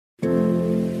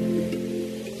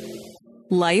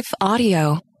Life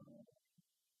Audio.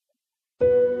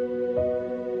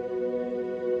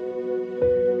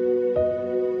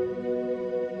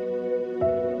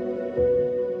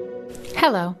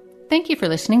 Hello. Thank you for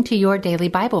listening to Your Daily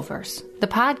Bible Verse, the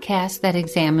podcast that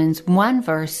examines one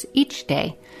verse each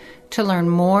day to learn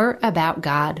more about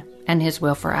God and His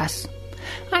will for us.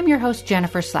 I'm your host,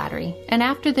 Jennifer Slattery, and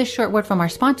after this short word from our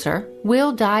sponsor,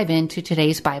 we'll dive into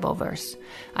today's Bible verse,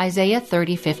 Isaiah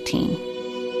 30:15.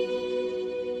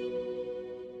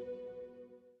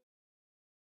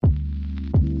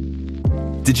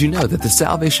 Did you know that the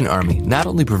Salvation Army not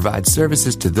only provides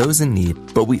services to those in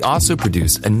need, but we also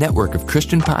produce a network of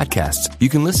Christian podcasts you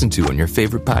can listen to on your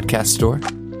favorite podcast store?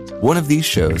 One of these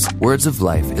shows, Words of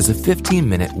Life, is a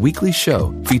 15-minute weekly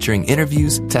show featuring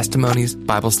interviews, testimonies,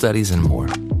 Bible studies, and more.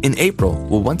 In April,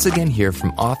 we'll once again hear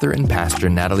from author and pastor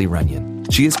Natalie Runyon.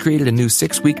 She has created a new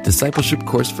 6-week discipleship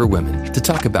course for women to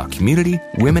talk about community,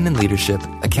 women in leadership,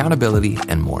 accountability,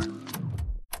 and more.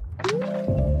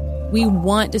 We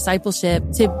want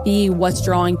discipleship to be what's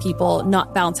drawing people,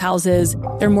 not bounce houses.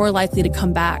 They're more likely to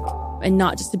come back and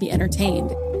not just to be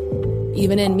entertained.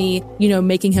 Even in me,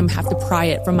 making him have to pry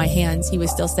it from my hands, he was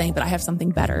still saying, but I have something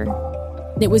better.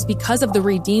 And it was because of the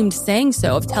redeemed saying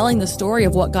so, of telling the story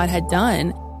of what God had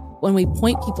done. When we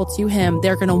point people to him,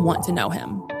 they're going to want to know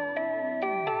him.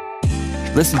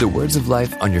 Listen to Words of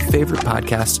Life on your favorite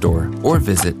podcast store or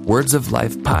visit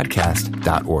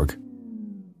wordsoflifepodcast.org.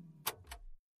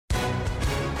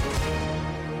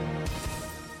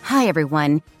 Hi,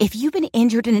 everyone. If you've been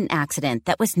injured in an accident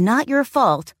that was not your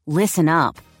fault, listen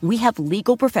up. We have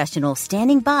legal professionals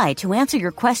standing by to answer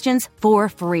your questions for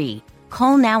free.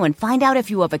 Call now and find out if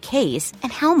you have a case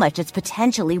and how much it's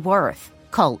potentially worth.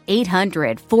 Call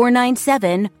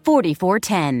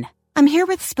 800-497-4410. I'm here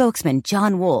with spokesman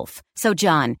John Wolf. So,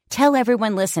 John, tell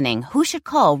everyone listening who should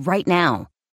call right now.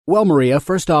 Well, Maria,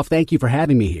 first off, thank you for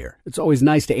having me here. It's always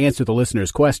nice to answer the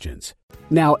listeners' questions.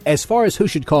 Now, as far as who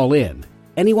should call in,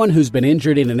 anyone who's been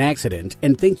injured in an accident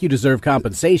and think you deserve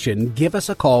compensation, give us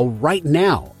a call right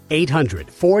now.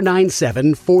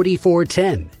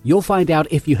 800-497-4410. You'll find out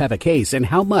if you have a case and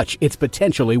how much it's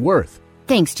potentially worth.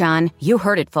 Thanks, John. You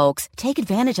heard it, folks. Take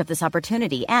advantage of this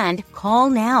opportunity and call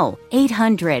now.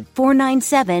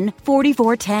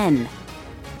 800-497-4410.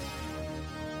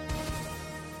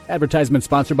 Advertisement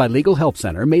sponsored by Legal Help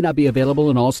Center. May not be available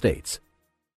in all states.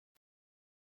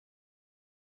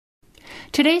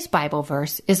 Today's Bible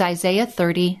verse is Isaiah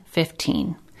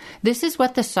 30:15. This is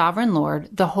what the sovereign Lord,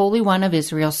 the Holy One of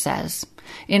Israel, says.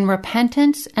 In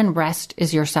repentance and rest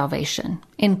is your salvation.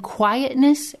 In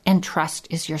quietness and trust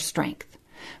is your strength.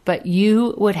 But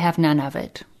you would have none of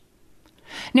it.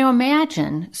 Now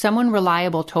imagine someone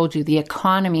reliable told you the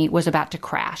economy was about to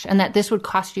crash and that this would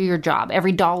cost you your job,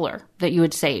 every dollar that you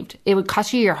had saved. It would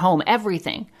cost you your home,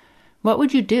 everything. What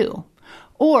would you do?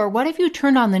 Or what if you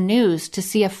turned on the news to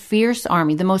see a fierce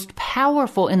army, the most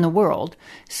powerful in the world,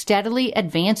 steadily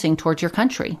advancing towards your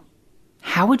country?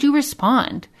 How would you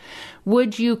respond?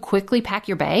 Would you quickly pack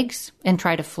your bags and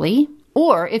try to flee?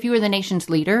 Or if you were the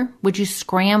nation's leader, would you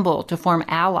scramble to form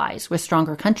allies with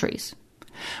stronger countries?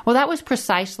 Well, that was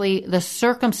precisely the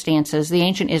circumstances the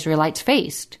ancient Israelites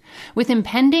faced. With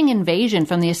impending invasion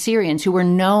from the Assyrians, who were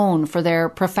known for their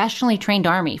professionally trained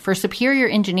army, for superior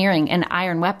engineering and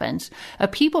iron weapons, a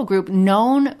people group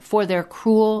known for their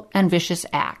cruel and vicious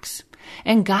acts.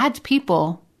 And God's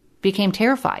people became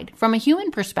terrified. From a human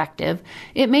perspective,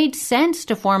 it made sense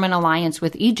to form an alliance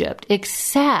with Egypt,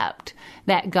 except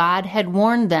that God had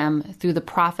warned them through the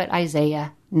prophet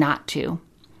Isaiah not to.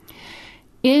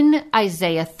 In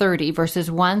Isaiah 30,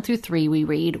 verses 1 through 3, we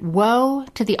read, "Woe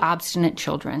to the obstinate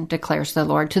children, declares the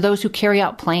Lord, to those who carry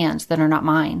out plans that are not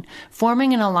mine,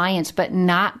 forming an alliance but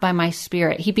not by my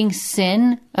spirit, heaping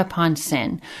sin upon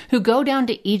sin, who go down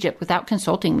to Egypt without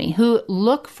consulting me, who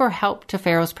look for help to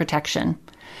Pharaoh's protection,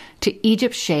 to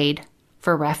Egypt's shade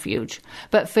for refuge.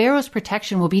 But Pharaoh's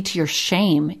protection will be to your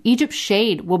shame. Egypt's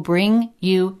shade will bring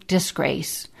you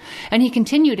disgrace." And he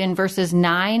continued in verses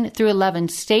 9 through 11,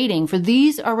 stating, "For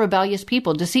these are rebellious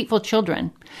people, deceitful children,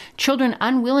 children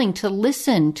unwilling to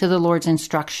listen to the Lord's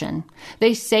instruction.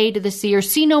 They say to the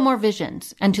seers, 'See no more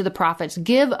visions,' and to the prophets,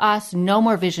 'Give us no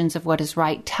more visions of what is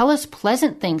right. Tell us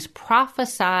pleasant things,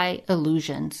 prophesy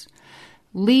illusions.'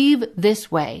 Leave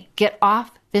this way, get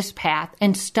off this path,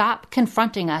 and stop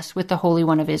confronting us with the Holy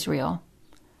One of Israel."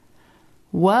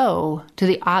 Woe to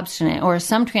the obstinate, or as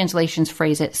some translations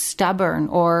phrase it, stubborn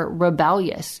or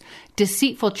rebellious,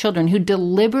 deceitful children who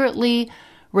deliberately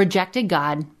rejected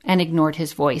God and ignored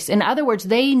his voice. In other words,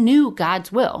 they knew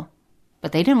God's will,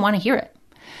 but they didn't want to hear it.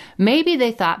 Maybe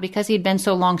they thought because he'd been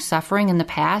so long suffering in the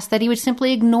past that he would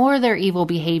simply ignore their evil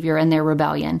behavior and their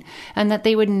rebellion, and that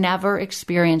they would never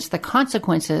experience the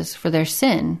consequences for their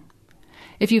sin.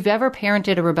 If you've ever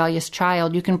parented a rebellious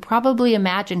child, you can probably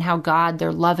imagine how God,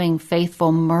 their loving,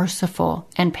 faithful, merciful,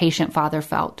 and patient Father,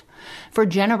 felt. For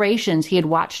generations, he had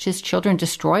watched his children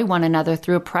destroy one another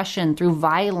through oppression, through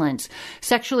violence,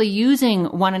 sexually using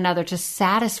one another to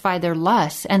satisfy their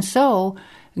lusts. And so,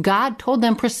 God told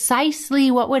them precisely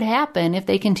what would happen if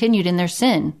they continued in their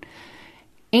sin,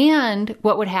 and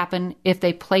what would happen if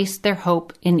they placed their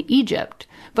hope in Egypt,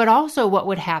 but also what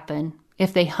would happen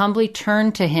if they humbly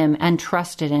turned to him and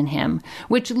trusted in him,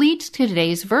 which leads to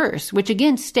today's verse, which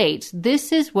again states,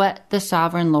 "This is what the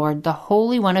sovereign Lord, the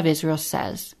Holy One of Israel,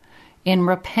 says. In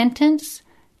repentance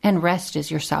and rest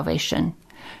is your salvation.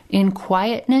 In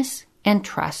quietness and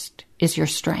trust is your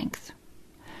strength."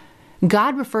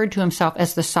 God referred to himself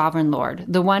as the sovereign Lord,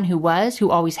 the one who was, who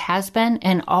always has been,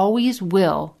 and always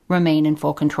will remain in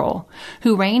full control,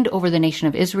 who reigned over the nation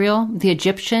of Israel, the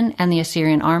Egyptian and the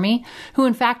Assyrian army, who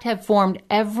in fact have formed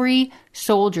every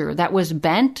soldier that was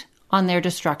bent on their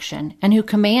destruction, and who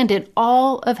commanded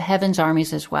all of heaven's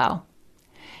armies as well.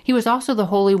 He was also the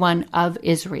Holy One of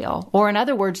Israel, or in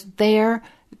other words, their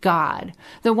God,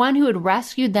 the one who had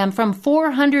rescued them from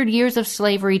 400 years of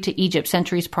slavery to Egypt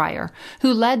centuries prior,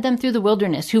 who led them through the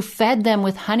wilderness, who fed them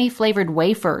with honey-flavored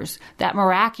wafers that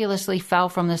miraculously fell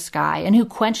from the sky, and who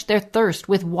quenched their thirst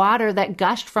with water that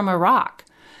gushed from a rock.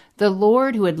 The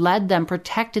Lord who had led them,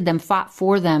 protected them, fought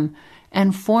for them,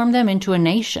 and formed them into a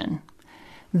nation.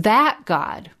 That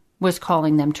God was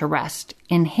calling them to rest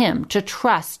in him, to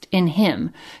trust in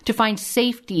him, to find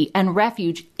safety and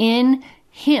refuge in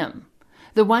him.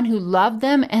 The one who loved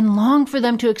them and longed for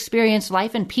them to experience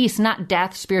life and peace, not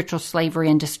death, spiritual slavery,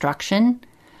 and destruction.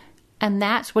 And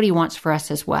that's what he wants for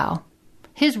us as well.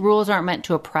 His rules aren't meant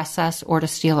to oppress us or to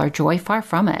steal our joy, far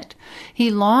from it. He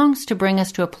longs to bring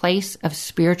us to a place of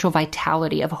spiritual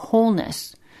vitality, of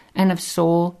wholeness, and of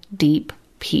soul-deep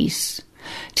peace.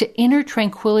 To inner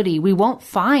tranquility we won't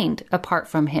find apart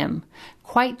from him.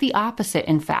 Quite the opposite,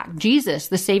 in fact. Jesus,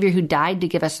 the Savior who died to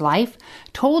give us life,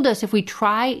 told us if we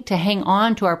try to hang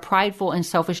on to our prideful and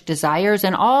selfish desires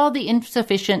and all the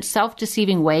insufficient,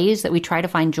 self-deceiving ways that we try to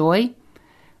find joy,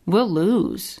 we'll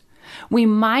lose. We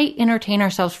might entertain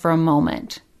ourselves for a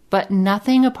moment, but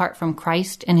nothing apart from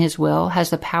Christ and his will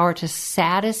has the power to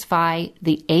satisfy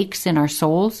the aches in our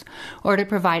souls or to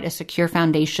provide a secure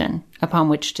foundation upon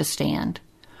which to stand.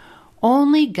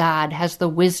 Only God has the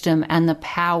wisdom and the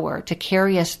power to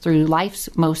carry us through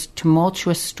life's most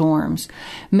tumultuous storms,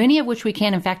 many of which we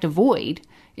can in fact avoid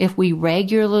if we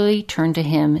regularly turn to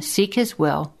him, seek his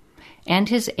will and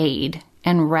his aid,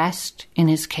 and rest in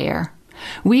his care.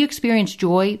 We experience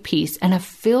joy, peace, and a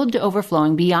filled to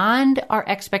overflowing beyond our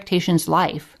expectations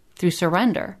life through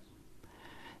surrender.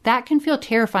 That can feel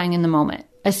terrifying in the moment,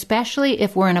 especially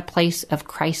if we're in a place of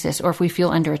crisis or if we feel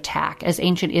under attack, as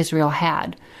ancient Israel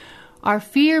had. Our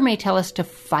fear may tell us to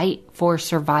fight for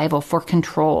survival, for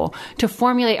control, to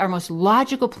formulate our most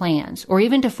logical plans, or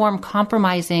even to form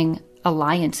compromising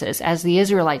alliances, as the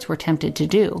Israelites were tempted to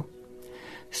do.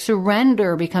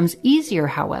 Surrender becomes easier,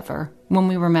 however, when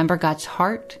we remember God's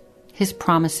heart, his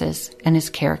promises, and his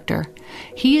character.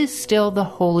 He is still the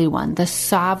Holy One, the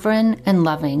sovereign and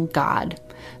loving God,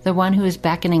 the one who is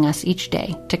beckoning us each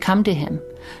day to come to him,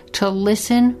 to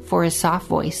listen for his soft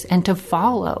voice, and to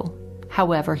follow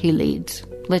however he leads.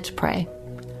 Let's pray.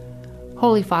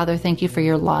 Holy Father, thank you for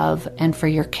your love and for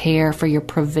your care, for your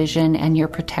provision and your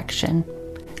protection.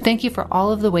 Thank you for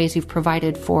all of the ways you've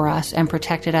provided for us and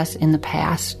protected us in the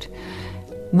past.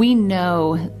 We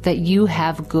know that you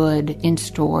have good in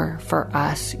store for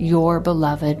us, your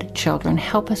beloved children.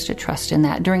 Help us to trust in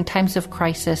that. During times of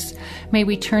crisis, may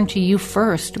we turn to you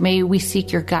first. May we seek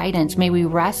your guidance. May we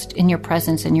rest in your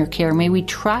presence and your care. May we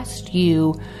trust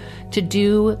you to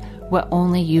do what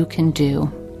only you can do,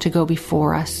 to go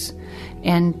before us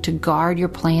and to guard your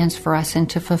plans for us and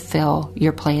to fulfill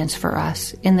your plans for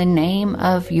us. In the name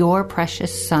of your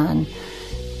precious Son,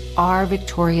 our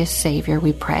victorious Savior,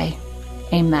 we pray.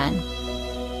 Amen.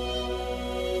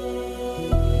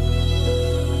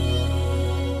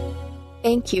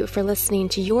 Thank you for listening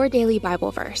to Your Daily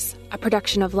Bible Verse, a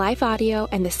production of Life Audio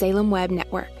and the Salem Web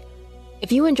Network.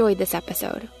 If you enjoyed this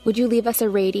episode, would you leave us a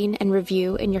rating and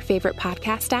review in your favorite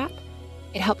podcast app?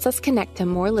 It helps us connect to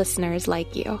more listeners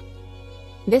like you.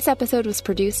 This episode was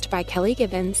produced by Kelly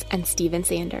Givens and Stephen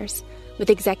Sanders, with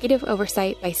executive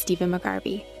oversight by Stephen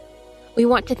McGarvey. We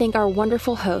want to thank our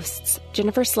wonderful hosts,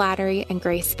 Jennifer Slattery and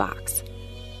Grace Fox.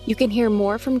 You can hear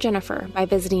more from Jennifer by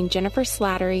visiting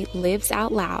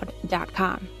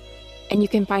jenniferslatterylivesoutloud.com. and you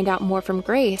can find out more from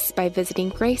Grace by visiting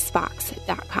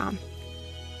gracefox.com.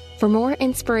 For more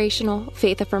inspirational,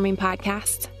 faith-affirming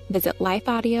podcasts, visit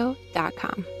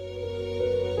lifeaudio.com.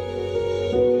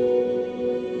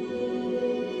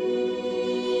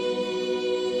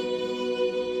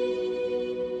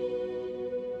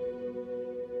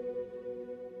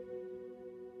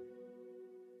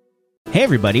 Hey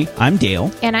everybody, I'm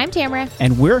Dale. And I'm Tamara.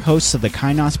 And we're hosts of the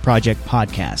Kainos Project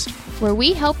podcast, where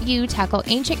we help you tackle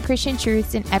ancient Christian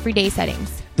truths in everyday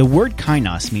settings. The word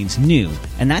Kainos means new,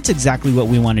 and that's exactly what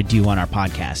we want to do on our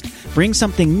podcast. Bring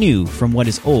something new from what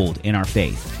is old in our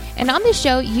faith. And on this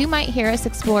show, you might hear us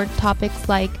explore topics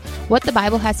like what the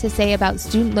Bible has to say about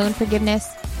student loan forgiveness,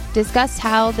 discuss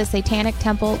how the Satanic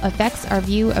Temple affects our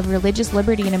view of religious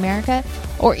liberty in America,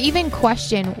 or even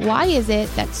question why is it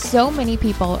that so many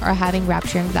people are having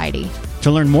rapture anxiety.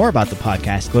 To learn more about the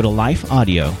podcast, go to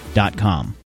lifeaudio.com.